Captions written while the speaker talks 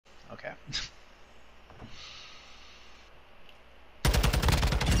okay.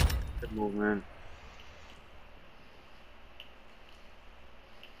 Good move, man.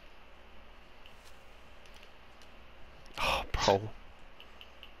 Oh, bro.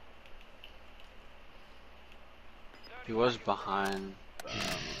 He was behind. This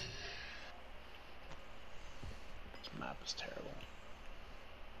map is terrible.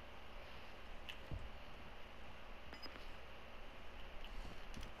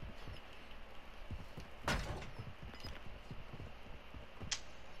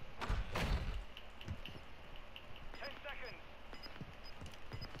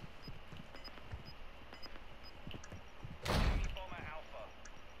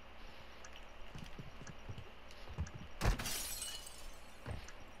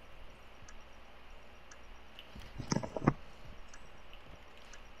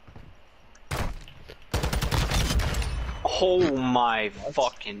 Oh my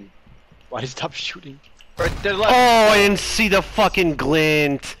fucking. Why did he stop shooting? Right there, Oh, left. I didn't see the fucking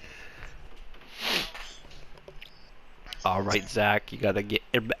glint. Alright, Zach, you gotta get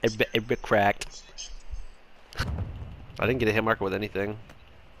a bit cracked. I didn't get a hit marker with anything.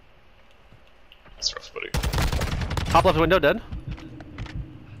 That's rough, buddy. Top left window, dead.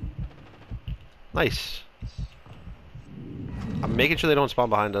 Nice. I'm making sure they don't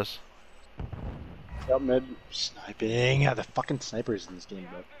spawn behind us. Up mid. Sniping. Yeah, the fucking snipers in this game,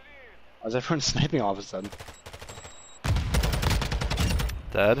 bro. Why is everyone sniping all of a sudden?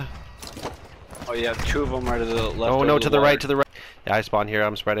 Dead. Oh yeah, two of them are to the left. Oh over no, the to the water. right, to the right. Yeah, I spawn here,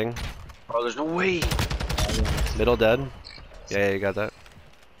 I'm spreading. Oh, there's no way. Middle dead. Yeah, you got that.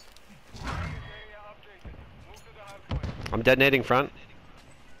 I'm detonating front.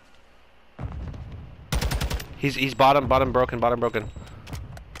 He's bottom broken.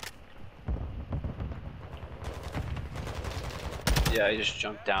 Yeah, I just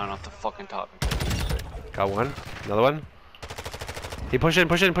jumped down off the fucking top. Got one. Another one. He pushing.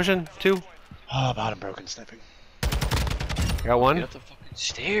 Two. Oh, bottom broken sniping. I got one. Get up the fucking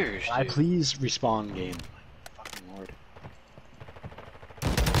stairs. I Dude. please respawn game. Fucking lord.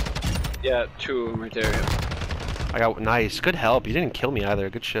 Yeah, two of them right there. I got nice. Good help. You didn't kill me either.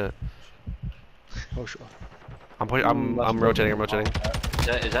 Good shit. Oh sure. I'm rotating.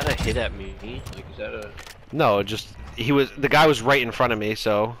 Is that a hit at me? Like, is that a? No, just the guy was right in front of me,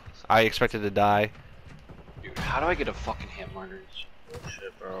 so I expected to die. Dude, how do I get a fucking hit marker?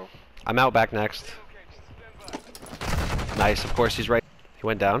 Bullshit, bro. I'm out back next. Nice, of course he's right. He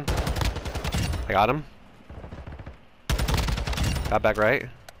went down. I got him. Got back right.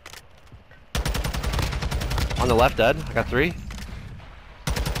 On the left, dead. I got three.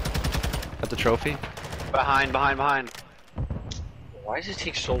 Got the trophy. Behind. Why does it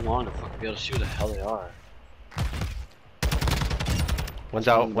take so long to fucking be able to see where the hell they are? One's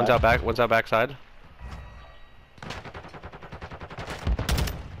out backside.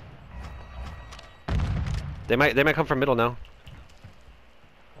 They might come from middle now.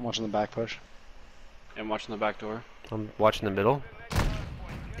 I'm watching the back push. I'm watching the back door. I'm watching the middle.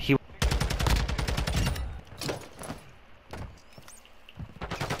 He's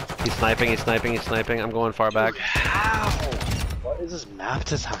sniping. I'm going far back. Dude, how? What is this map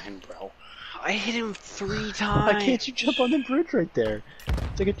design, bro? I hit him 3 times. Why can't you jump on the bridge right there?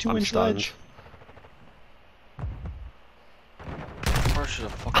 It's like a 2-inch ledge. First is a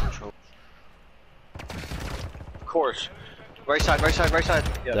fucking troll. Of course. Right side.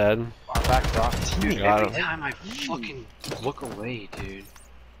 Yeah. Dead. Our back rock team. Got Every him. time I fucking look away, dude.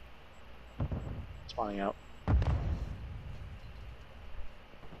 Spawning out.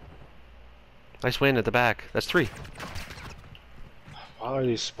 Nice win at the back. That's 3. What are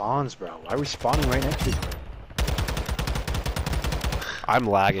these spawns, bro? Why are we spawning right next to each other? I'm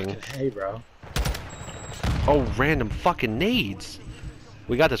lagging. Hey, bro. Oh, random fucking nades.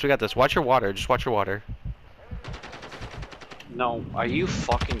 We got this. Watch your water. Just watch your water. No, are you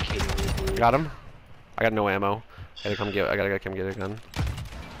fucking kidding me, dude? Got him. I got no ammo. I gotta come get a gun.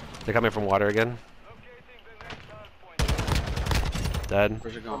 They're coming from water again. Dead.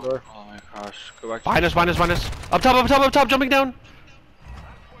 Where's it going? Oh my gosh. Go back to Behind us. Up top, jumping down.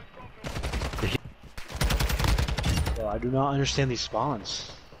 Bro, I do not understand these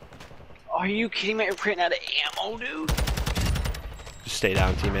spawns. Are you kidding me? You're printing out of ammo, dude? Just stay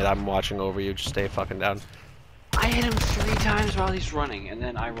down, teammate. I'm watching over you. Just stay fucking down. I hit him 3 times while he's running, and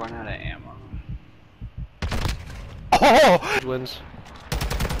then I run out of ammo. Oh! Wins.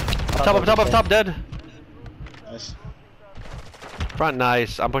 Up top, dead. Nice. Front,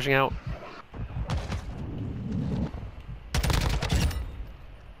 nice. I'm pushing out.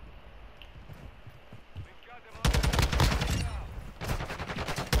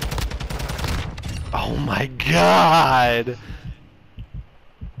 Oh my god!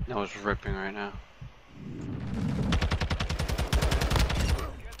 That was ripping right now.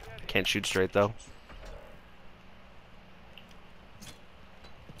 Can't shoot straight though.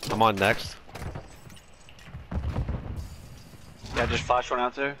 I'm on next. Yeah, just flash one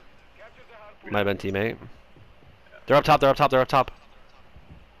out there. Might have been teammate. They're up top, they're up top, they're up top.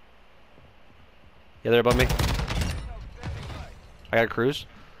 Yeah, they're above me. I got a cruise.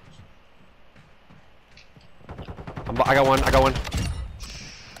 I got one, I got one.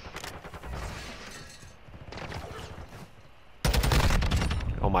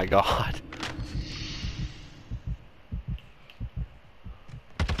 Oh my god.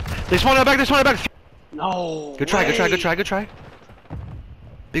 They spawned out back, they spawned out back! No. Good try, good try, good try, good try.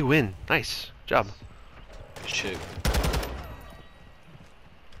 Big win. Nice job. Shit.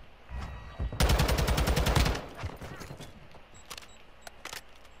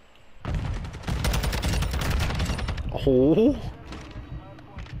 Oh.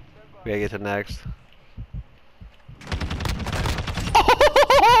 We gotta get to next.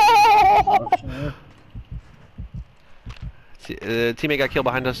 Teammate got killed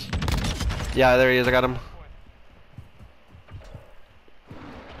behind us. Yeah, there he is. I got him.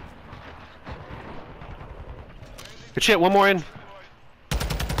 Good shit. One more in.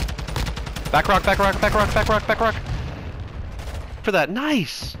 Back rock, back rock, back rock, back rock, back rock. For that.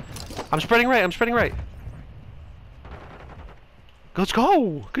 Nice. I'm spreading right. I'm spreading right. Let's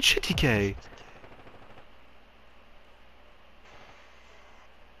go. Good shit, TK.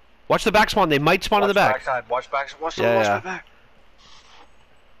 Watch the back spawn. They might spawn in the back. Backside. Watch back. Watch the Yeah, back.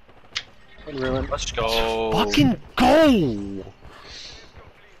 Ruin. Let's go. Fucking go.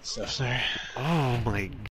 Stuff there. Oh my